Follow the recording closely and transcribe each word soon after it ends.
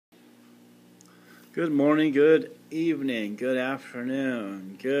Good morning, good evening, good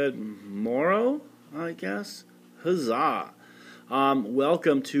afternoon, good morrow, I guess. Huzzah.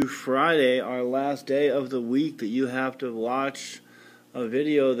 Welcome to Friday, our last day of the week that you have to watch a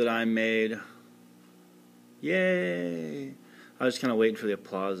video that I made. Yay! I was kind of waiting for the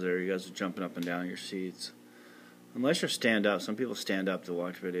applause there. You guys are jumping up and down in your seats. Unless you're stand up. Some people stand up to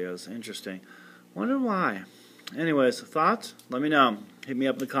watch videos. Interesting. Wonder why. Anyways, thoughts? Let me know. Hit me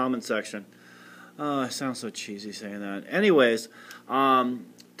up in the comment section. I sound so cheesy saying that. Anyways,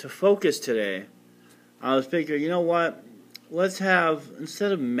 to focus today, I was thinking, you know what? Let's have,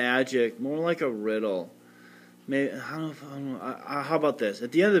 instead of magic, more like a riddle. Maybe, how about this?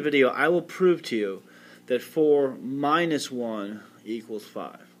 At the end of the video, I will prove to you that 4 minus 1 equals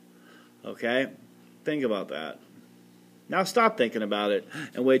 5. Okay? Think about that. Now stop thinking about it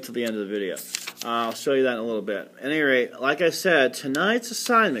and wait till the end of the video. I'll show you that in a little bit. At any rate, like I said, tonight's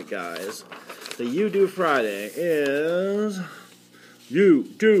assignment, guys, the You Do Friday is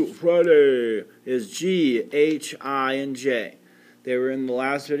G, H, I, and J. They were in the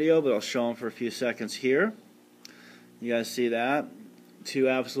last video, but I'll show them for a few seconds here. You guys see that? 2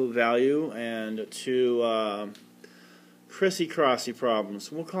 absolute value and 2 crissy-crossy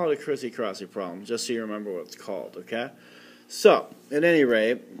problems. We'll call it a crissy-crossy problem, just so you remember what it's called, okay? So, at any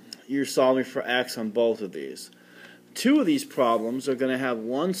rate, you're solving for x on both of these. 2 of these problems are going to have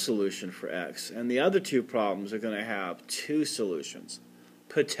 1 solution for x, and the other 2 problems are going to have 2 solutions,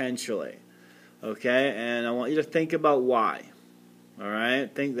 potentially. Okay, and I want you to think about why.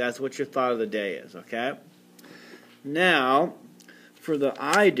 Alright, think that's what your thought of the day is, okay? Now, for the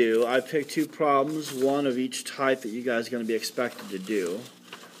I picked 2 problems, 1 of each type that you guys are going to be expected to do.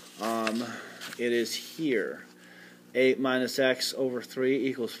 It is here. 8 minus x over 3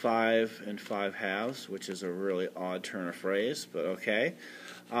 equals 5 and 5 halves, which is a really odd turn of phrase, but okay.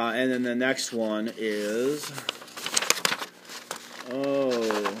 And then the next one is,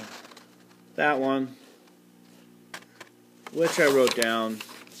 that one, which I wrote down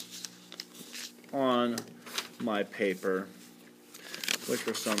on my paper, which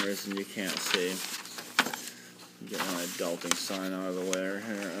for some reason you can't see. Get my adulting sign out of the way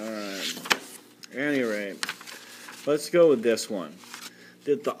here. Alright. At any rate, let's go with this one.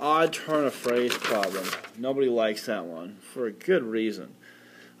 The odd turn of phrase problem. Nobody likes that one for a good reason.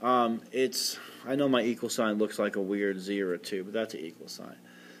 I know my equal sign looks like a weird 0 too, but that's an equal sign.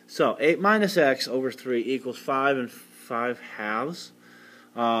 So 8 minus x over 3 equals 5 and 5 halves.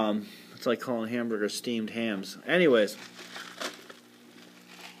 It's like calling hamburgers steamed hams. Anyways,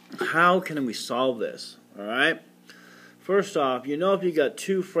 how can we solve this? All right. First off, you know if you got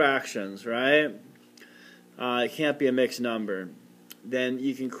 2 fractions, right? It can't be a mixed number. Then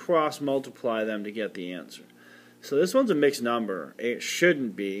you can cross multiply them to get the answer. So this one's a mixed number. It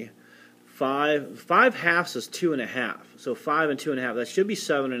shouldn't be. 5 halves is 2.5. So 5 and 2.5. That should be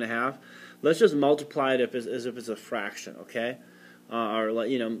 7.5. Let's just multiply it as if it's a fraction, okay? Or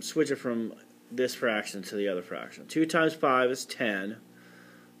switch it from this fraction to the other fraction. 2 times 5 is 10.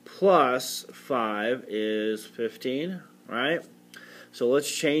 Plus 5 is 15, right? So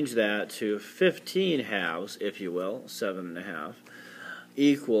let's change that to 15 halves, if you will, 7.5,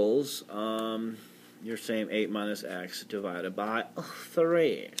 equals your same 8 minus x divided by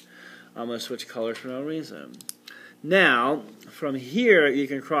 3. I'm going to switch colors for no reason. Now, from here, you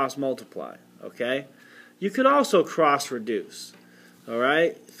can cross multiply, okay? You could also cross reduce, all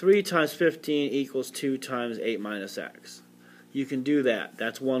right? 3 times 15 equals 2 times 8 minus x. You can do that.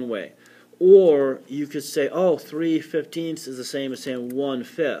 That's one way. Or you could say, 3/15 is the same as saying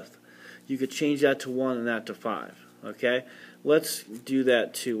 1/5. You could change that to 1 and that to 5. Okay? Let's do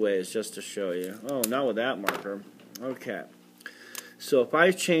that 2 ways just to show you. Oh, not with that marker. Okay. So if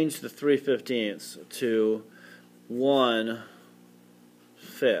I change the 3/15 to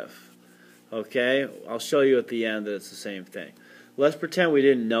 1/5, okay, I'll show you at the end that it's the same thing. Let's pretend we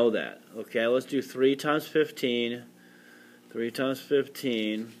didn't know that. Okay, let's do 3 times 15. 3 times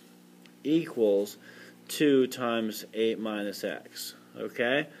 15 equals 2 times 8 minus x.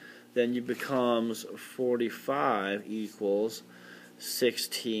 Okay? Then it becomes 45 equals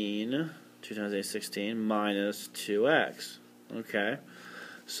 16. 2 times 8 is 16 minus 2x. Okay?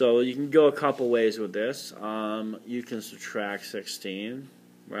 So you can go a couple ways with this. You can subtract 16,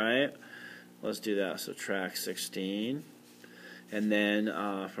 right? Let's do that. Subtract 16. And then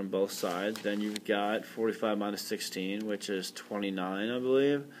from both sides, then you've got 45 minus 16, which is 29, I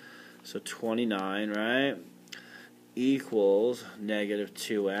believe. So 29, right, equals negative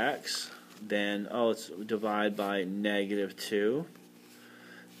 2x. Then, it's divided by negative 2.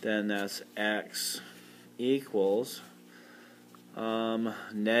 Then that's x equals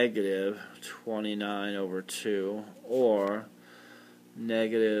negative 29 over 2, or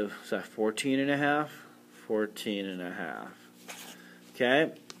negative, is that 14 and a half? 14 and a half.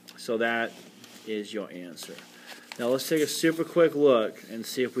 Okay, so that is your answer. Now let's take a super quick look and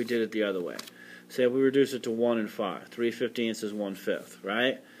see if we did it the other way. Say if we reduce it to 1 and 5. 3/15 is 1/5,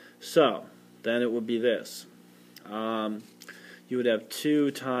 right? So then it would be this. You would have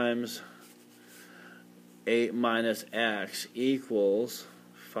 2 times 8 minus x equals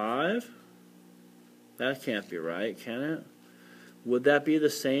 5. That can't be right, can it? Would that be the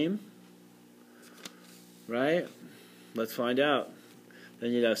same? Right? Let's find out.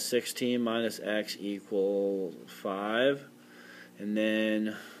 Then you'd have 16 minus x equals 5. And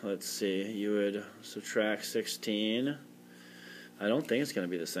then, let's see, you would subtract 16. I don't think it's going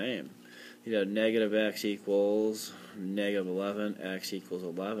to be the same. You'd have negative x equals negative 11, x equals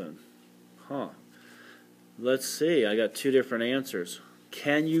 11. Huh. Let's see, I got 2 different answers.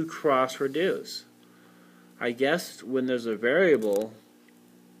 Can you cross-reduce? I guess when there's a variable,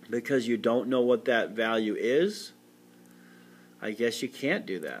 because you don't know what that value is, I guess you can't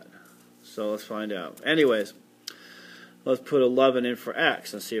do that. So let's find out. Anyways, let's put 11 in for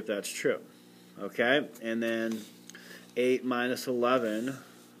x and see if that's true. Okay, and then 8 minus 11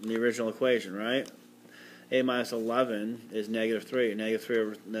 in the original equation, right? 8 minus 11 is negative 3. Negative 3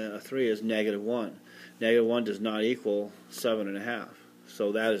 over 3 is negative 1. Negative 1 does not equal 7.5.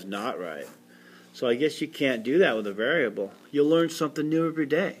 So that is not right. So I guess you can't do that with a variable. You'll learn something new every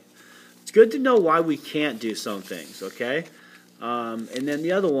day. It's good to know why we can't do some things, okay? And then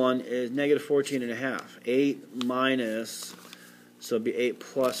the other one is negative 14.5. 8 minus, so it'd be 8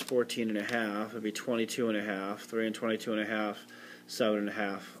 plus 14.5. It'd be 22.5. 3 and 22.5,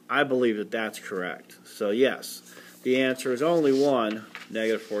 7.5. I believe that that's correct. So yes, the answer is only 1,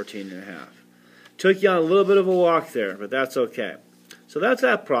 negative 14.5. Took you on a little bit of a walk there, but that's okay. So that's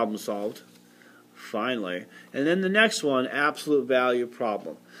that problem solved. Finally. And then the next one, absolute value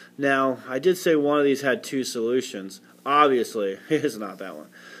problem. Now, I did say one of these had 2 solutions. Obviously, it's not that one.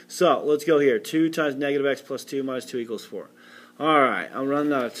 So, let's go here. 2 times negative x plus 2 minus 2 equals 4. Alright, I'm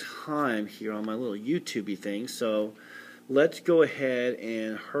running out of time here on my little YouTube-y thing, so let's go ahead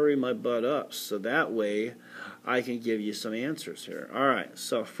and hurry my butt up so that way I can give you some answers here. Alright,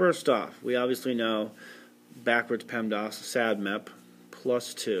 so first off, we obviously know backwards PEMDAS, SADMEP,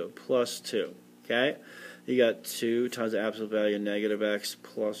 plus 2, plus 2. Okay, you got 2 times the absolute value of negative x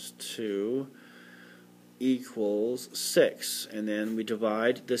plus 2 equals 6. And then we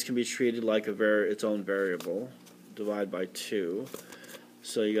divide. This can be treated like its own variable. Divide by 2.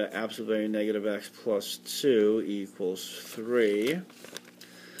 So you got absolute value of negative x plus 2 equals 3.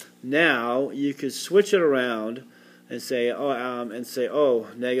 Now you could switch it around and say,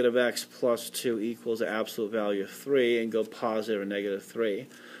 negative x plus 2 equals the absolute value of 3, and go positive or negative 3.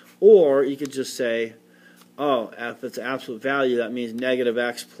 Or you could just say, if it's absolute value, that means negative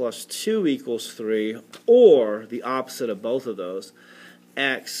x plus 2 equals 3, or the opposite of both of those,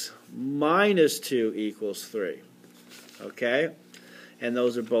 x minus 2 equals 3. Okay? And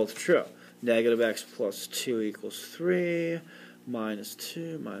those are both true. Negative x plus 2 equals 3, minus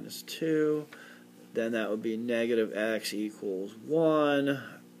 2, then that would be negative x equals 1,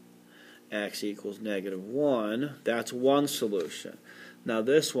 x equals negative 1. That's one solution. Now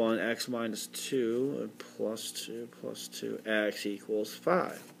this one, x minus 2 plus 2, x equals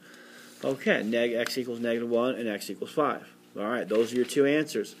 5. Okay, x equals negative 1 and x equals 5. Alright, those are your 2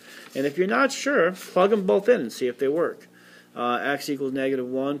 answers. And if you're not sure, plug them both in and see if they work. X equals negative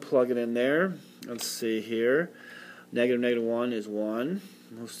 1, plug it in there. Let's see here. Negative 1 is 1.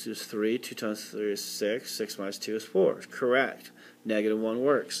 Let's do 3. 2 times 3 is 6. 6 minus 2 is 4. Correct. Negative 1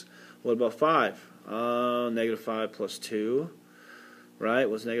 works. What about 5? Negative 5 plus 2. Right?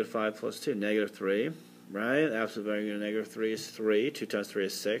 What's negative 5 plus 2? Negative 3. Right? Absolute value of negative 3 is 3. 2 times 3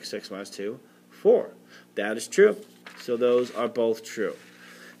 is 6. 6 minus 2, 4. That is true. So those are both true.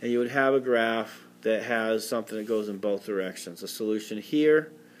 And you would have a graph that has something that goes in both directions. A solution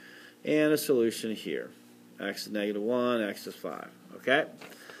here and a solution here. X is negative 1, x is 5. Okay?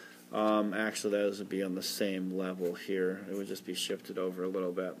 Actually, those would be on the same level here. It would just be shifted over a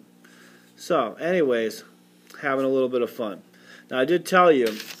little bit. So, anyways, having a little bit of fun. Now, I did tell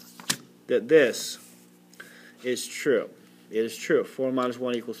you that this is true. It is true. 4 minus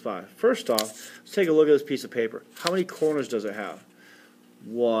 1 equals 5. First off, let's take a look at this piece of paper. How many corners does it have?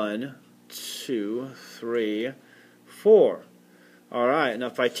 1, 2, 3, 4. Alright, now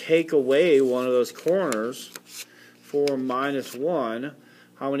if I take away one of those corners, 4 minus 1,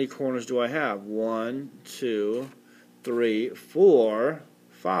 how many corners do I have? 1, 2, 3, 4,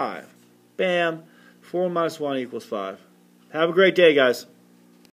 5. Bam! 4 minus 1 equals 5. Have a great day, guys.